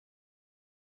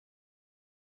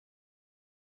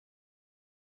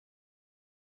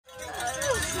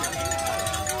You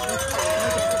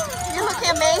look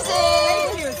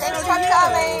amazing. Thanks for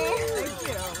coming.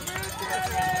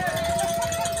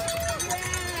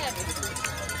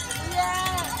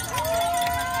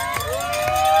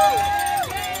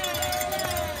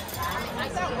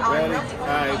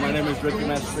 Hi, my name is Ricky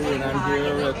Master, and I'm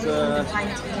here at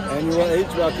annual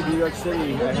AIDS Walk in New York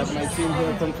City. I have my team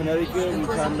here from Connecticut. We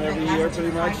come every year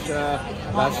pretty much.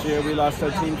 Last year we lost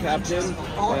our team captain,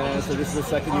 so this is the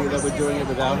second year that we're doing it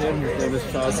without him. His name is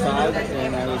Charles Todd,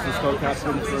 and I was his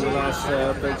co-captain for the last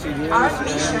 13 years. And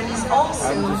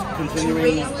I'm just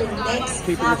continuing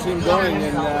keeping the team going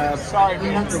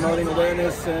and promoting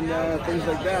awareness and things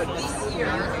like that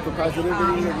for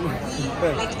positivity. And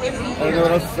I don't know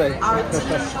what else to say.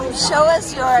 Show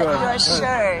us your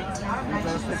shirt.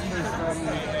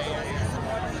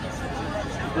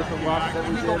 Different walks that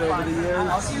we did over the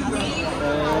years.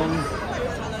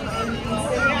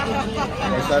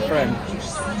 And it's our friend.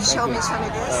 Show me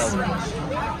this.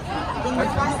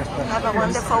 Have a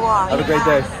wonderful walk. Have a great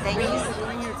day. Thank you.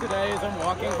 Today is I'm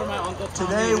walking from my Uncle Tommy.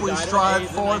 Today we strive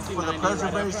forth for the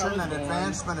preservation and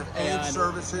advancement of AIDS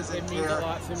services and care.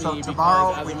 So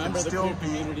tomorrow we can still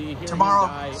be tomorrow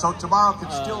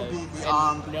can still be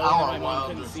beyond our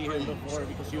wildest dreams.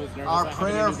 Our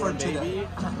prayer for today: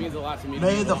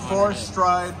 may the force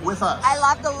stride with us. I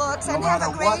love the looks and have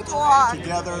a great walk.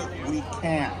 Together we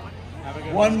can.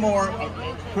 One more,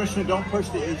 Krishna, don't push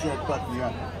the eject button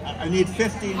yet. I need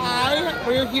 15 more. Hi,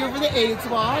 we're here for the AIDS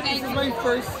Walk. This is my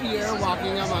first year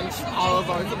walking amongst all of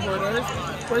our supporters.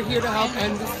 We're here to help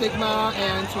end the stigma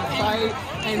and to fight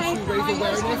and to raise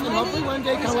awareness and hopefully one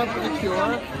day come up with a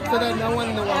cure so that no one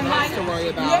in the world has to worry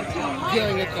about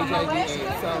dealing with HIV/AIDS.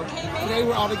 So today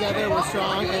we're all together, we're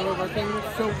strong, and we're working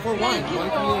for one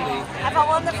community. Have a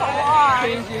wonderful walk.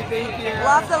 Thank you, thank you.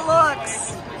 Love the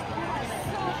looks.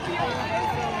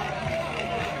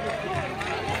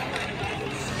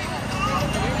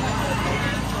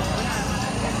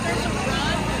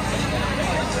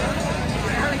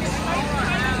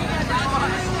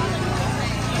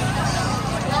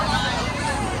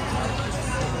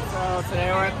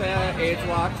 Today we're at the AIDS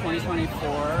Walk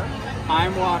 2024.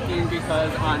 I'm walking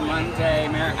because on Monday,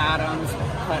 Mayor Adams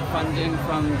cut funding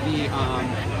from the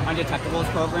Undetectables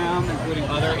program, including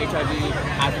other HIV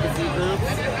advocacy groups.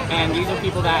 And these are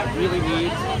people that really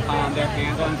need their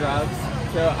hands on drugs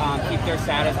to keep their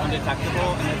status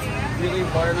undetectable. And it's really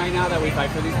important right now that we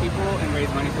fight for these people and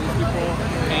raise money for these people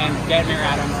and get Mayor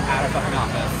Adams out of fucking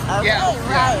office. Okay,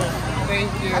 right. Thank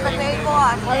you. Have a great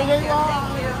walk. Have a great walk.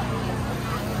 Thank you.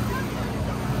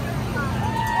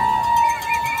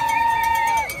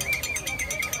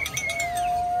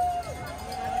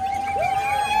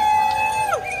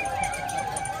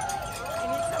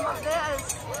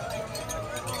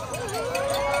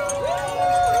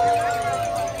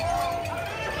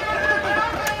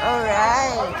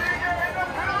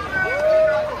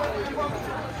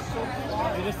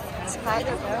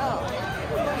 Spider Girl.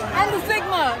 And the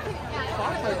Sigma.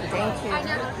 Thank you.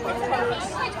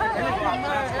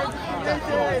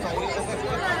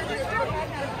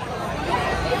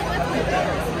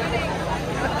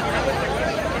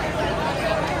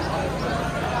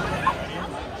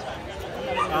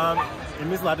 It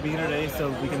means a lot to be here today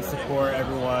so we can support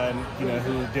everyone, you know,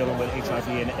 who's dealing with HIV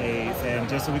and AIDS, and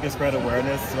just so we can spread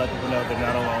awareness to let people know they're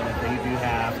not alone, that they do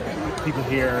have people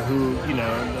here who, you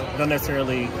know, don't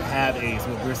necessarily have AIDS,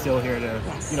 but we're still here to,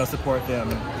 you know, support them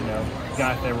and, you know,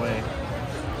 guide their way.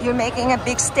 You're making a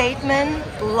big statement,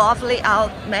 lovely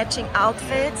matching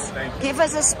outfits. Give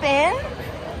us a spin.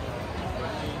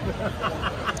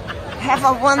 Have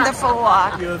a wonderful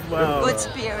walk. You as well. Good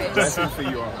spirit. Blessings for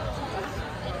you all.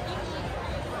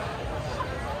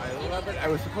 I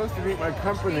was supposed to meet my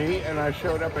company, and I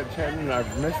showed up at 10, and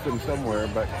I've missed them somewhere,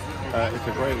 but it's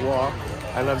a great walk.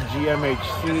 I love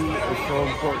GMHC. It's so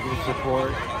important to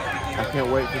support. I can't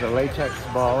wait for the latex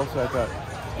ball, so I thought,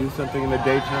 do something in the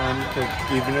daytime to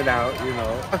even it out, you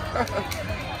know.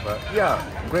 But yeah,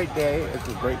 great day. It's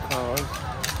a great cause,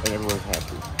 and everyone's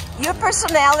happy. Your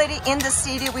personality in the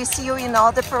city, we see you in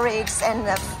all the parades, and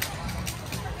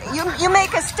you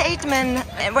make a statement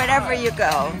wherever you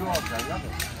go.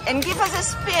 And give us a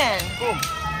spin. Boom.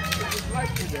 It's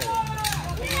light today.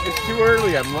 It's too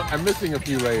early. I'm missing a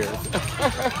few layers.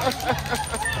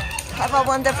 Have a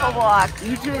wonderful walk.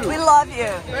 You too. We love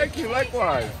you. Thank you.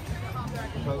 Likewise.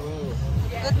 Hello.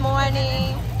 Good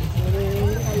morning.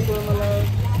 How you doing, my love?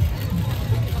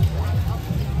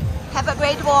 Have a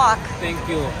great walk. Thank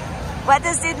you. What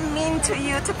does it mean to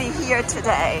you to be here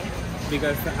today?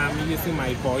 Because I'm using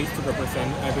my voice to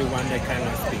represent everyone that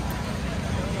cannot speak.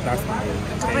 That's my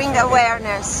To bring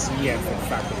awareness. Yes,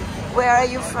 exactly. Where are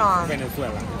you from?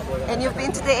 Venezuela. And you've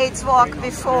been to the AIDS Walk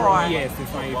before? Yes,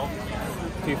 it's my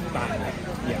 5th time.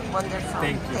 Yeah. Wonderful.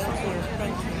 Thank you. Thank you.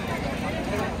 Thank you.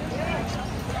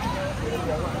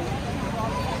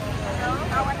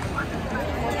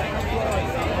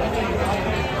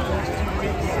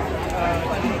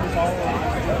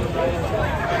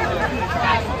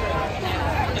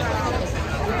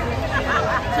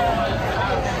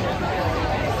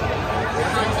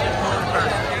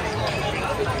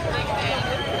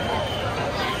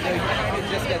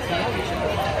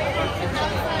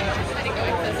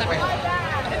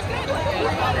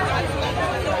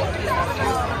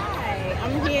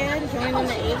 I'm here joining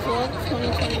the AIDS Walk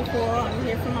 2024. I'm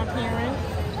here for my parents.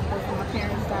 My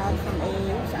parents died from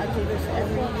AIDS. I do this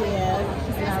every year,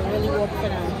 and I really work for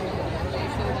them.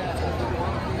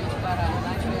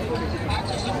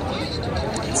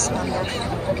 It's wonderful.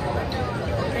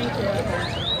 Thank you.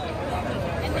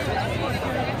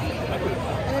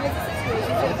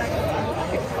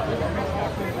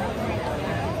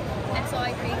 And so I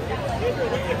agree.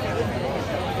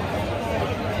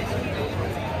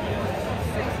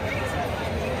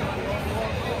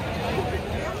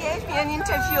 An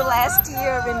interview last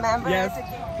year, remember? Yes.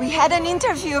 We had an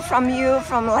interview from you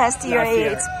from last year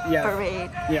AIDS Yes.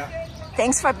 parade. Yeah.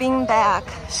 Thanks for being back.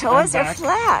 Show I'm us your back,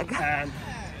 flag. And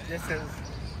this is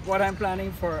what I'm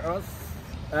planning for us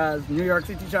as New York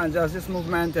City Trans Justice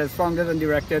Movement, is founded and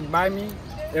directed by me,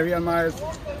 Ariel Myers,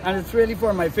 and it's really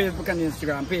for my Facebook and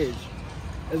Instagram page.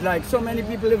 It's like so many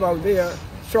people live out there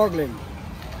struggling,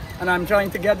 and I'm trying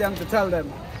to get them to tell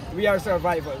them we are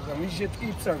survivors and we should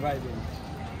keep surviving.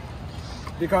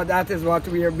 Because that is what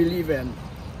we are believing,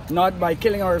 not by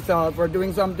killing ourselves or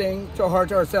doing something to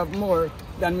hurt ourselves more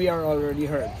than we are already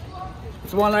hurt.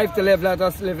 It's one life to live, let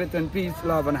us live it in peace,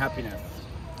 love, and happiness.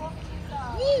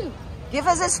 Give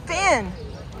us a spin.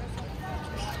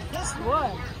 Guess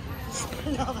what?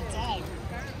 Spin all the time.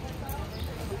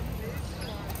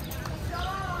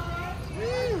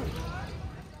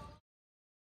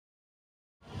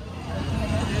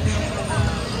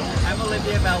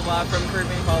 Belva from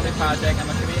Caribbean Equality Project. I'm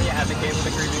a community advocate for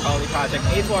the Caribbean Equality Project.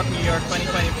 AIDS Walk New York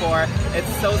 2024.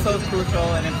 It's so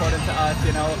crucial and important to us.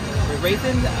 You know,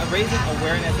 raising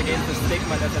awareness against the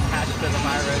stigma that's attached to the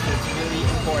virus is really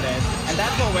important, and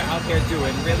that's what we're out here doing.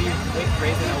 Really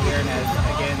raising awareness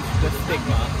against the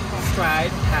stigma. Stride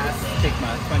past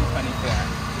stigma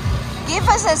 2024. Give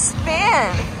us a spin.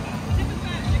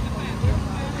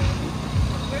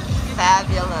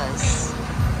 Fabulous.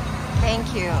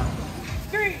 Thank you.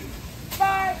 3,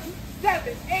 5,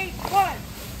 7, 8, 1.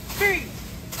 3,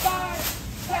 5,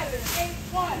 7, 8,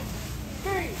 1.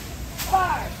 3,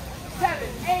 5, 7,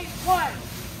 8, 1.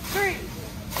 3,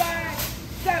 5,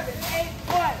 7, 8,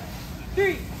 1.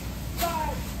 3,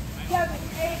 5, 7,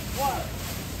 8, 1.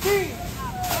 3,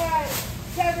 5,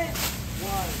 7,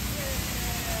 1.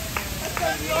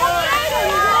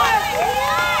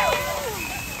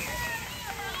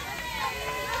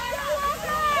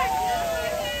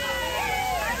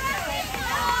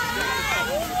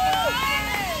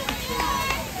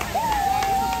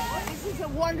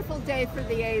 Wonderful day for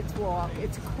the AIDS Walk.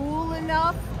 It's cool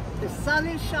enough, the sun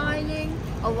is shining,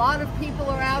 a lot of people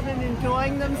are out and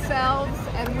enjoying themselves,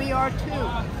 and we are too.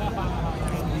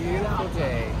 Beautiful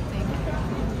day.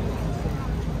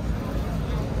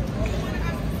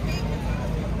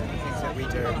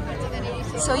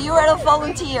 So you are a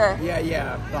volunteer?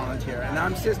 Yeah, volunteer. And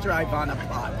I'm Sister Ivana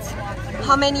Potts.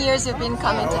 How many years have you been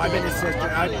coming to I've been a this? sister.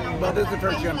 Well, this is the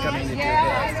first year I'm coming to do this.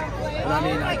 But I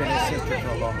mean, I've been a sister for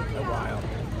a while.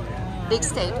 Big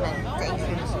statement. Thank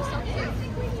you.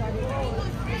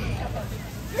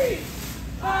 3,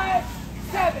 5,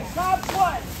 7, top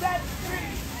 1, that's 3,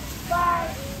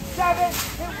 5, 7,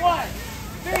 hit 1.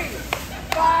 3,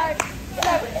 5,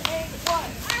 7, 8, 1.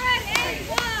 All right,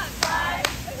 8, 1. 5,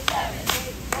 7,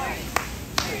 8, 1.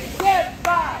 3,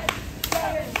 5,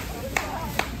 7, 8,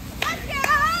 1. Let's go!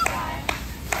 5,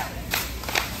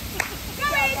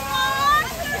 7, 8, 1. Go, 8, 1.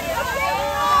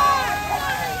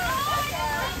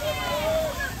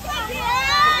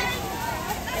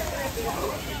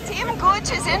 Team Gooch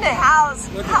is in the house.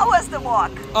 How was the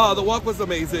walk? The walk was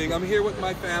amazing. I'm here with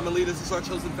my family. This is our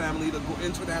chosen family, the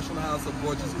International House of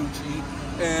Gorgeous Gucci.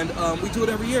 And we do it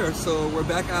every year. So we're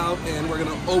back out and we're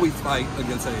going to always fight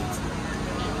against AIDS.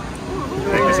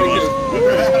 Thank you.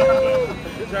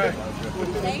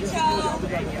 Thanks, y'all.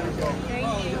 Thank you.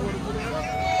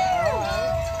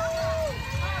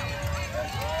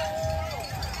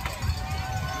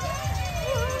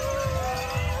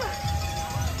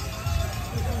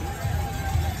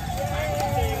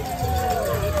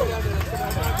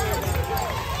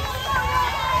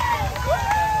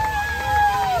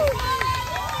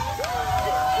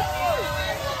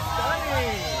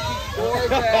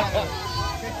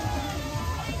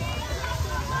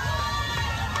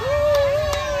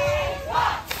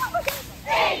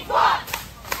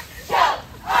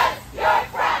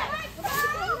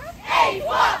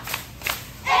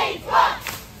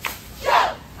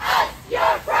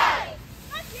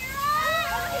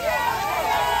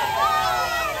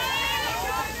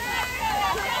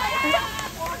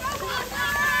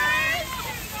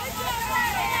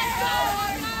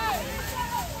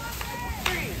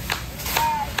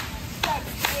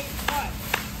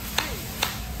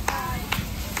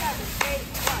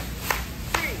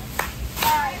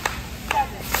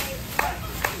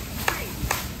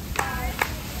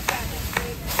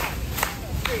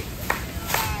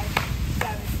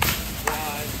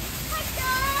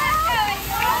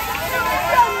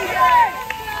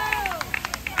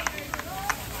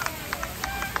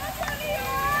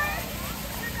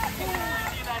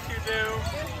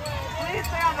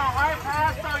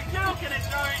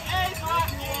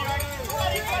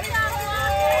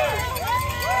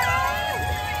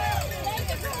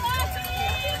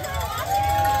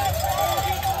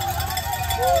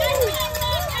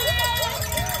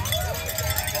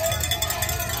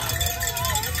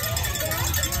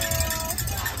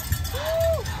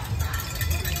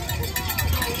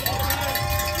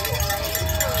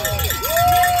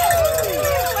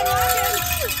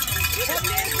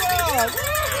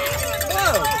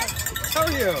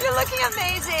 looking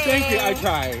amazing. Thank you. I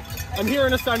tried. I'm here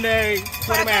on a Sunday.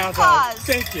 Sweating my ass off.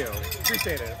 Thank you.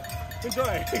 Appreciate it.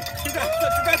 Enjoy.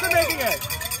 Congrats on making it.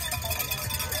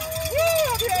 Woo!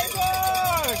 Happy April!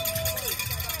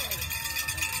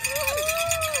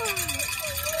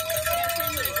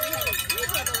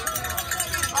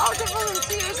 All the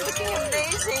volunteers looking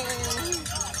amazing.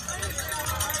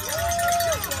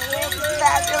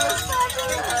 Fabulous,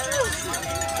 fabulous.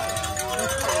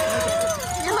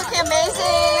 You're looking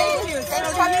amazing. Thanks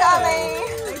for coming.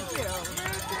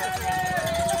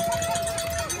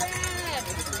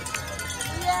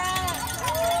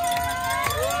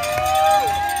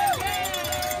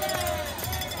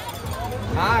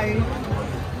 Hi.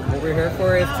 What we're here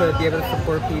for is to be able to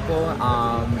support people,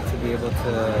 to be able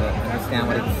to understand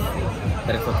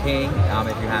that it's okay if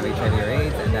you have HIV or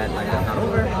AIDS and that life is not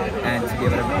over, and to be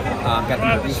able to get them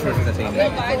the resources that they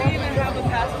need.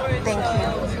 Thank you.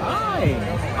 Hi.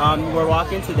 We're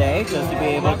walking today just to be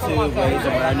able to raise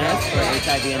awareness for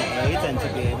HIV and AIDS and to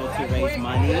be able to raise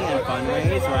money and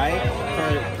fundraise, right?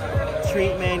 For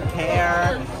treatment,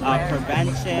 care,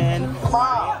 prevention,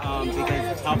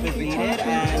 because help is needed,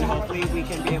 and hopefully we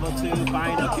can be able to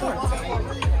find a cure.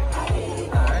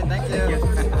 All right, thank you.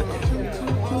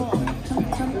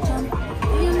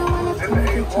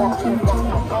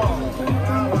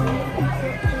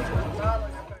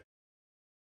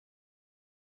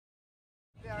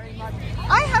 Very much.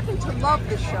 I happen to love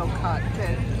the show cut,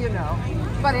 you know,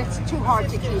 but it's too hard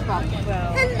to keep up.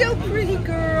 Hello, pretty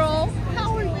girl.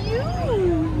 How are you?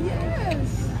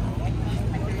 Yes.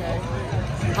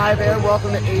 Hi there,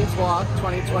 welcome to AIDS Walk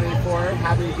 2024.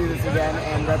 Happy to do this again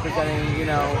and representing,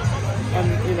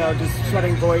 just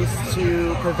spreading voice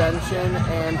to prevention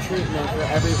and treatment for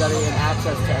everybody and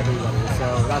access to everybody.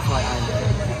 So that's why I'm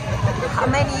here. How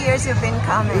many years you've been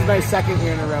coming? This is my second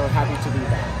year in a row. Happy to be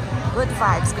back. Good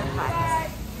vibes, good vibes.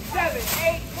 5, 7,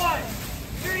 8, 1,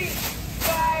 3,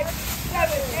 5,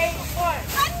 7, 8, 1.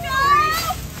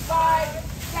 5,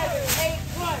 7, 8,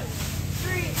 1,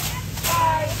 3,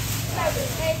 5, 7,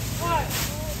 8, 1,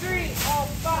 3,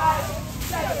 5,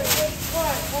 7, 8,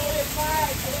 1. Hold it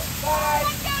 5, 5,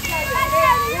 7,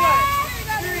 8, 1,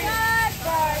 3,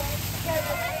 5, 7,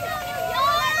 8, 1.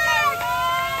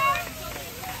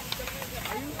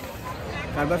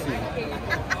 God bless you.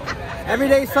 Every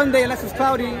day Sunday unless it's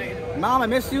cloudy. Mom, I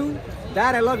miss you.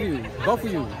 Dad, I love you. Both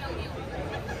of you.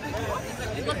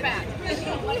 Look back.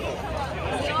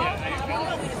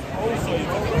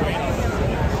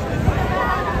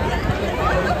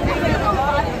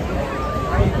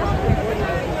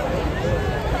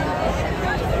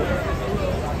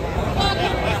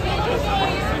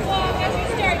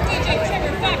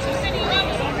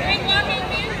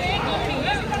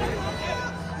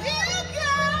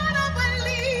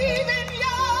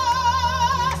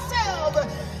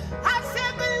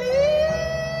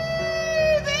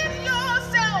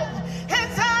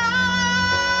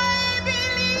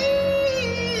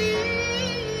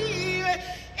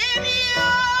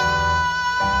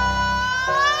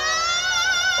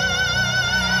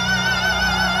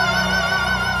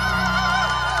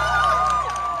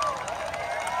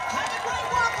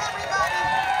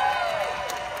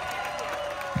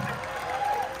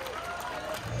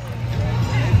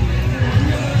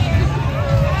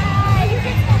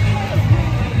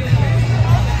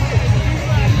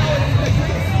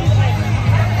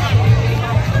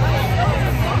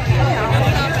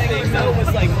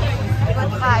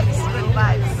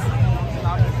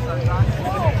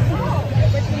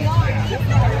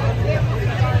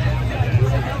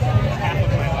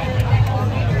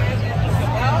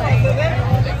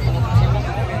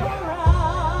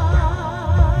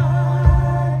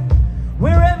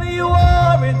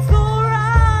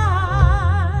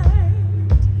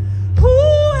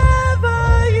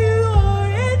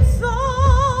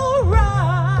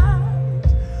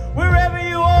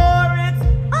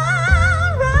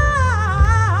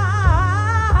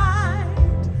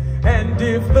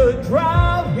 If the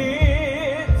drought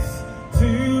hits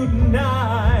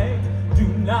tonight, do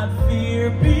not fear,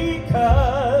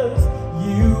 because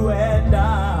you and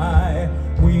I,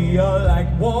 we are like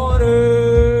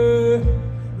water,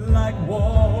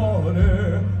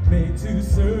 made to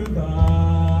survive.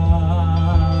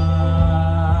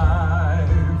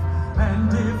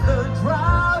 And if the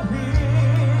drought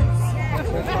hits,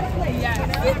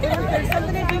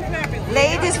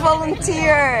 Ladies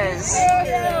volunteers,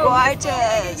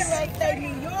 gorgeous.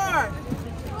 New York,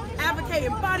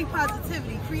 advocating body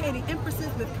positivity, creating emphasis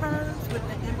with curves with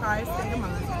the Empire State of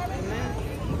Mind. Amen.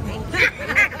 Thank you.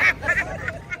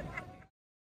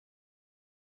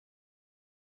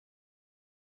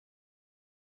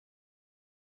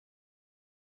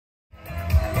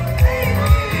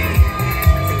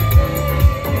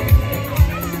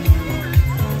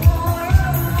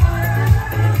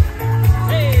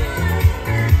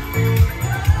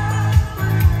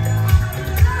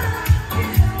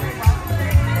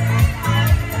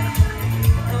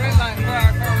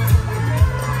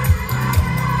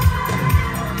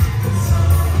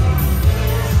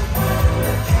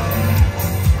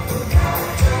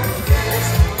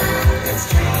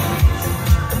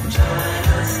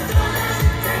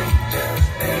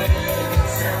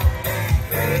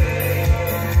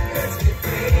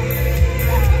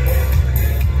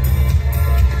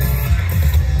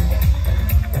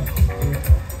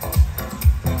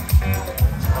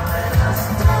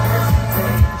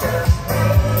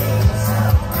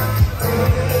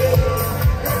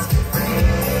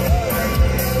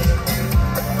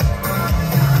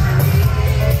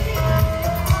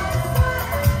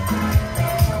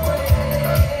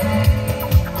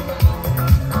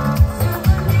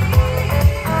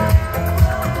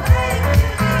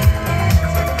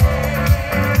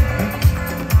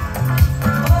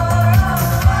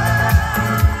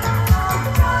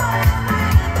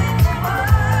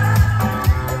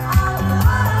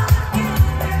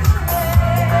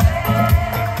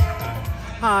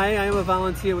 Hi, I am a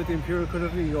volunteer with the Imperial Court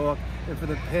of New York, and for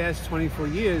the past 24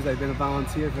 years I've been a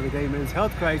volunteer for the Gay Men's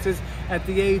Health Crisis at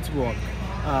the AIDS Walk.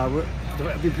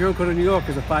 The Imperial Court of New York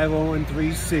is a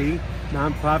 501(c)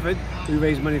 nonprofit. We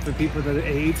raise money for people that are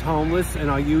AIDS, homeless,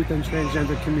 and our youth and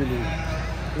transgender community.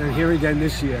 And I'm here again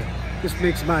this year. This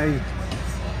makes my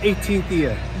 18th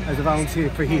year as a volunteer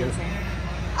for here.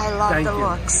 I love the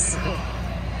looks.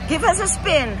 Give us a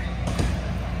spin.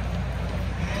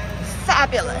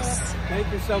 Fabulous.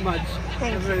 Thank you so much.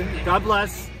 Thank you. God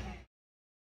bless.